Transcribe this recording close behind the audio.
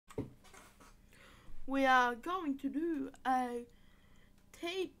we are going to do a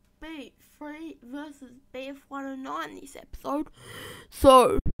TB3 versus BF109 this episode.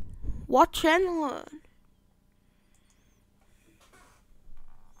 So, watch and learn.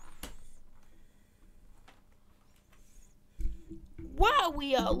 While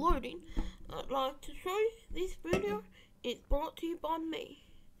we are loading, I'd like to show you this video is brought to you by me.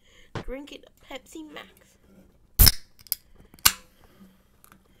 Drinking a Pepsi Max.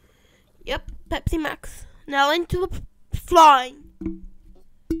 Yep, Pepsi Max. Now into the flying.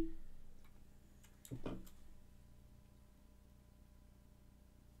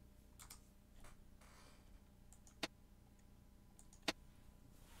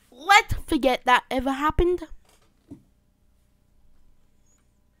 Let's forget that ever happened.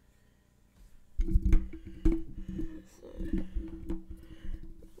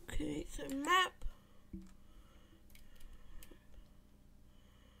 Okay, so map.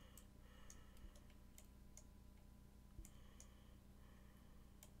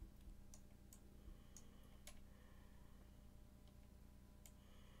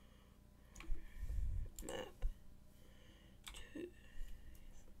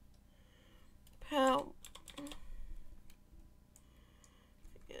 How?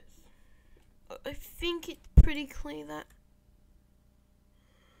 Yes. I think it's pretty clear that.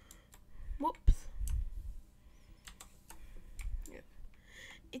 Whoops. Yeah.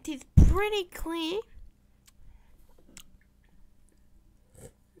 It is pretty clear.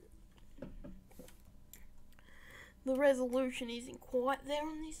 The resolution isn't quite there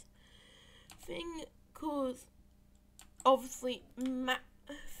on this thing because obviously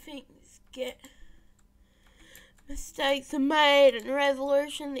things get. Mistakes are made and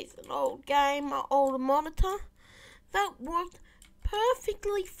resolution. It's an old game, an older monitor. That worked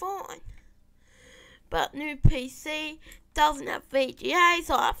perfectly fine. But new PC doesn't have VGA,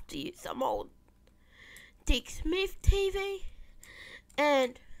 so I have to use some old Dick Smith TV.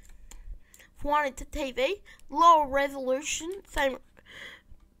 And if I wanted to TV, lower resolution, same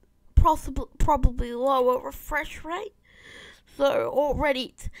probably lower refresh rate. So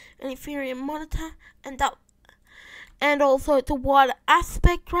already it's an inferior monitor, and also it's a wider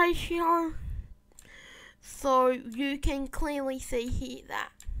aspect ratio, so you can clearly see here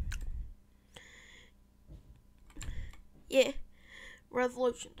that, yeah,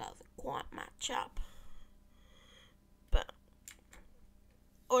 resolution doesn't quite match up. But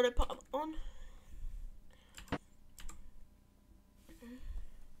autopilot on.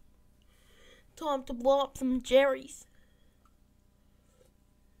 Time to blow up some Jerry's.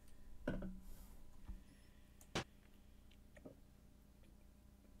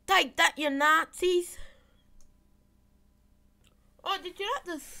 Take that, you Nazis! Oh, did you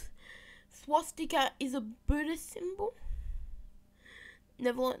know the swastika is a Buddhist symbol?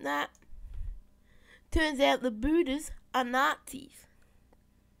 Never learned that. Turns out the Buddhas are Nazis.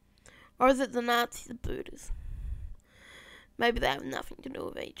 Or is it the Nazis the Buddhas? Maybe they have nothing to do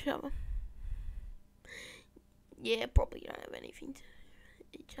with each other. Yeah, probably don't have anything to do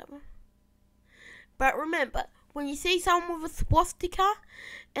with each other. But remember, when you see someone with a swastika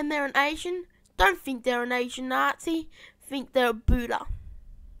and they're an Asian, don't think they're an Asian Nazi, think they're a Buddha.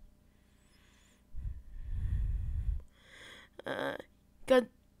 God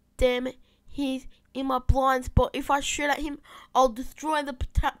damn it, he's in my blind spot. If I shoot at him, I'll destroy the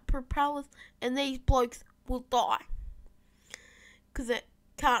propellers and these blokes will die. Because it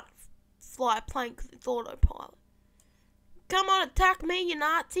can't fly a plane because it's autopilot. Come on, attack me, you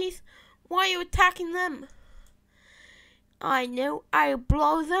Nazis. Why are you attacking them? I know, I'll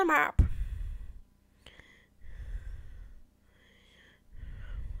blow them up.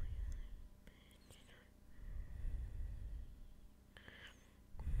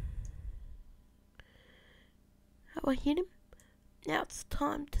 Have I hit him? Now it's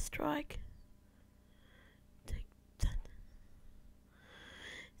time to strike.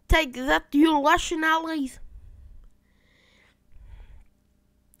 Take that, you Russian allies.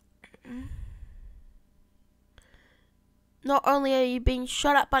 Not only are you being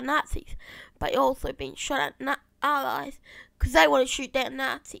shot at by Nazis, but you're also being shot at allies because they want to shoot down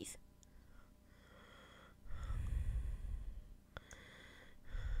Nazis.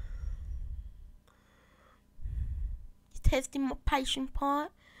 He's testing my patience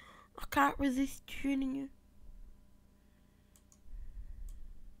part. I can't resist shooting you.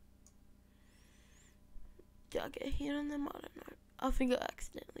 Did I get hit on them? I don't know. I think I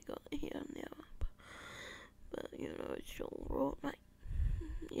accidentally got hit on the other one. But you know, it's all right, mate.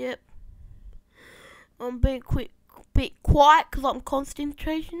 Yep. I'm being bit quiet because I'm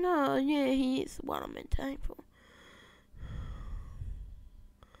concentration. Oh, yeah, he is what I'm meant to aim for.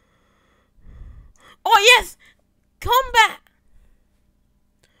 yes! Combat!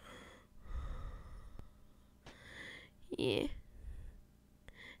 Yeah.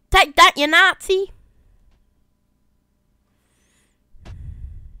 Take that, you Nazi!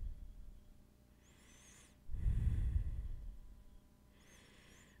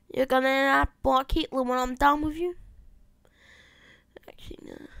 You're gonna end up like Hitler when I'm done with you? Actually,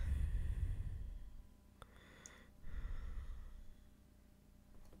 no.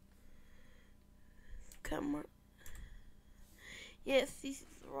 Camera. Yes, this is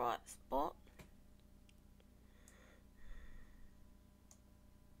the right spot.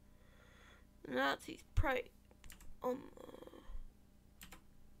 The Nazis prey on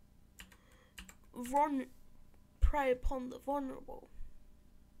prey upon the vulnerable.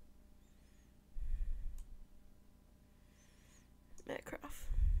 Aircraft.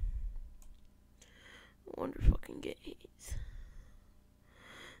 I wonder if I can get hits.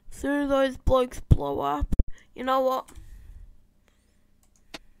 Soon those blokes blow up. You know what?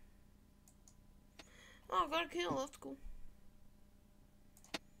 Oh, I got a kill. That's cool.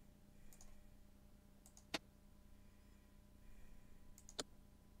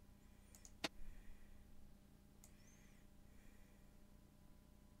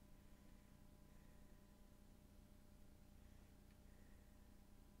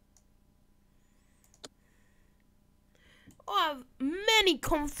 I have many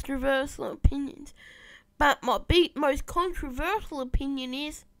controversial opinions, but my most controversial opinion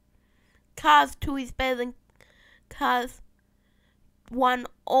is Cars 2 is better than Cars 1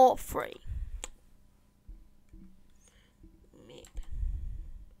 or 3.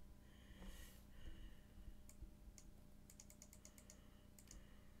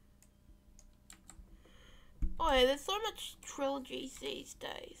 Oh yeah, there's so much trilogies these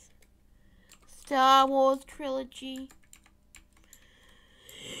days. Star Wars trilogy.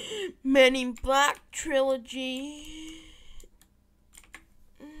 Men in Black trilogy.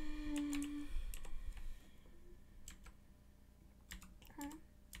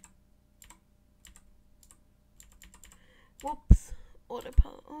 Whoops,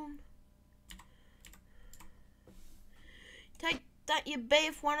 autopilot on. Take that, you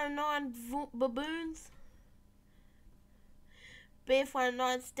BF-109 baboons.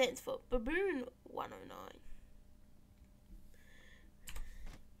 BF-109 stands for Baboon 109.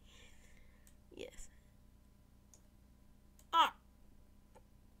 Yes. Ah.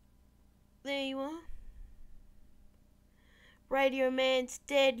 There you are. Radio Man's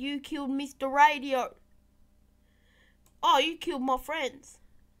dead. You killed Mr. Radio. Oh, you killed my friends.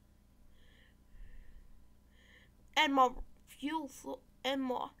 And my fuel and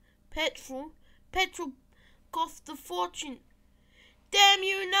my petrol. Petrol cost a fortune. Damn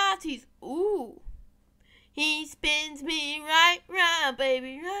you Nazis. Ooh. He spins me right round,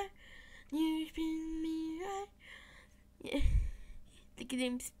 baby, right. You spin me right. Yeah. Look at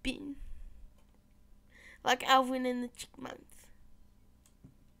him spin. Like Alvin and the Chipmunks.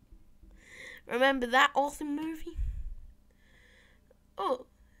 Remember that awesome movie? Oh,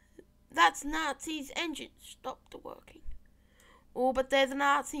 that's Nazi's engine stopped working. Oh, but there's a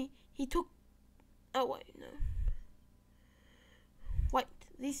Nazi. He took... Oh, wait, no. Wait,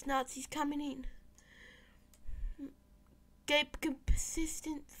 this Nazi's coming in. Gape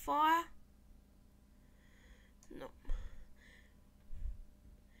persistent fire. No.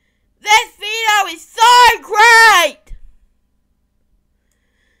 This video is so great!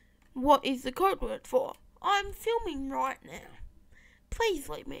 What is the code word for? I'm filming right now. Please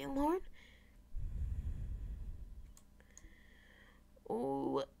leave me alone.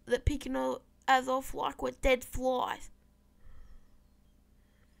 Oh, they're picking us off like we're dead flies.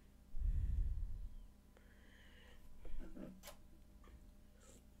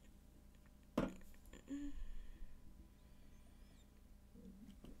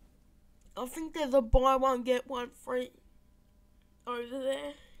 I think there's a buy one get one free over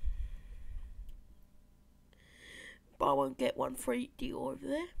there. Buy one get one free deal over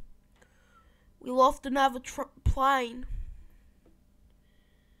there. We lost another plane.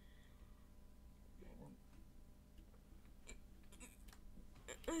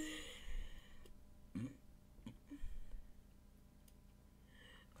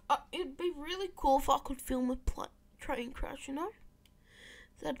 It'd be really cool if I could film a train crash, you know?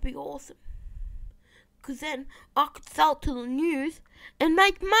 That'd be awesome. Because then I could sell it to the news and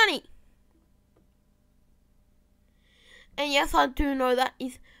make money. And yes, I do know that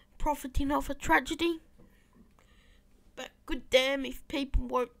is profiting off a tragedy. But good damn if people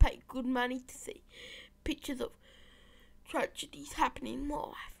won't pay good money to see pictures of tragedies happening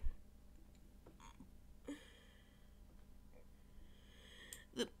live.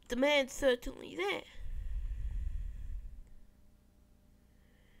 The demand's certainly there.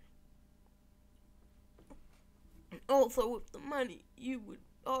 Also, with the money,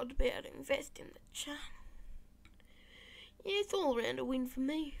 I'd be able to invest in the channel. Yeah, it's all around a win for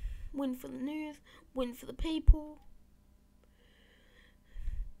me. Win for the news, win for the people.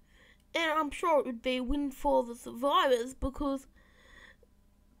 And I'm sure it would be a win for the survivors because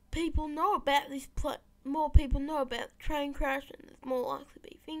people know about this more people know about the train crash and there's more likely to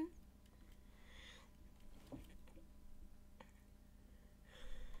be things.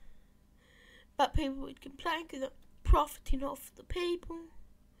 But people would complain because I'm profiting off the people.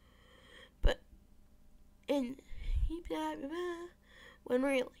 When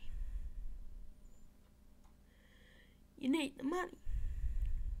really, you need the money.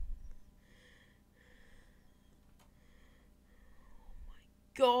 Oh my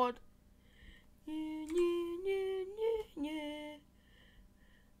God.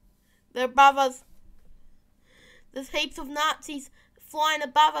 They're above us. There's heaps of Nazis flying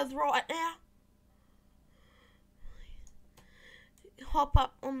above us right now. Hop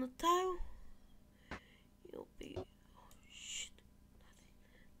up on the tail. You'll be... Oh, shit.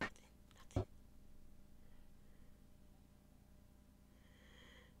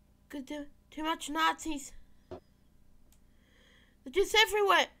 Nothing. Too much Nazis. They're just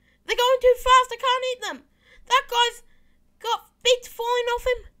everywhere. They're going too fast. I can't hit them. That guy's got bits falling off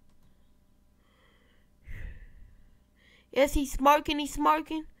him. Yes, he's smoking. But he's not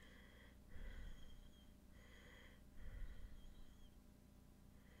dead.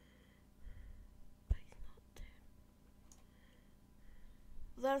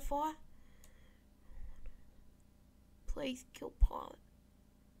 Was that a fire? Please kill pilot.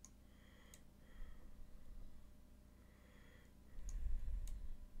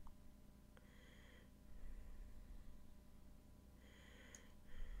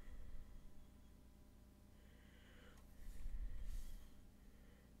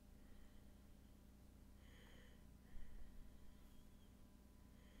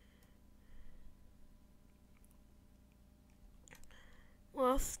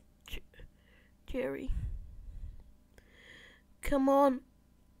 Well, Jerry. Come on.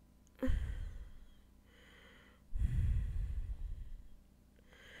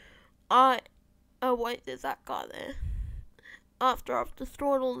 Oh wait, there's that guy there. After I've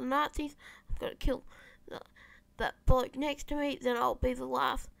destroyed all the Nazis, I'm gonna kill that bloke next to me, then I'll be the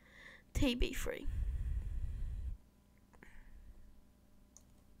last TB free.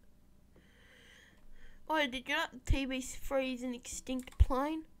 Oh, did you know TB free is an extinct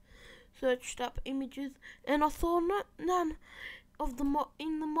plane? Searched up images and I saw none of them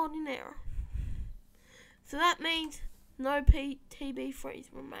in the modern era. So that means no TB frees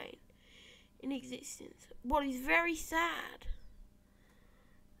remain in existence. What is very sad.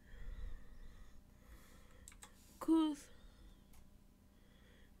 Because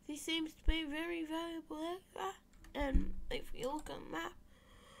this seems to be a very valuable area. And if you look at the map,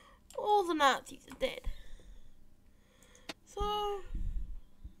 all the Nazis are dead. So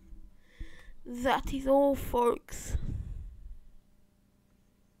that is all, folks.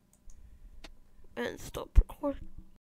 And stop recording.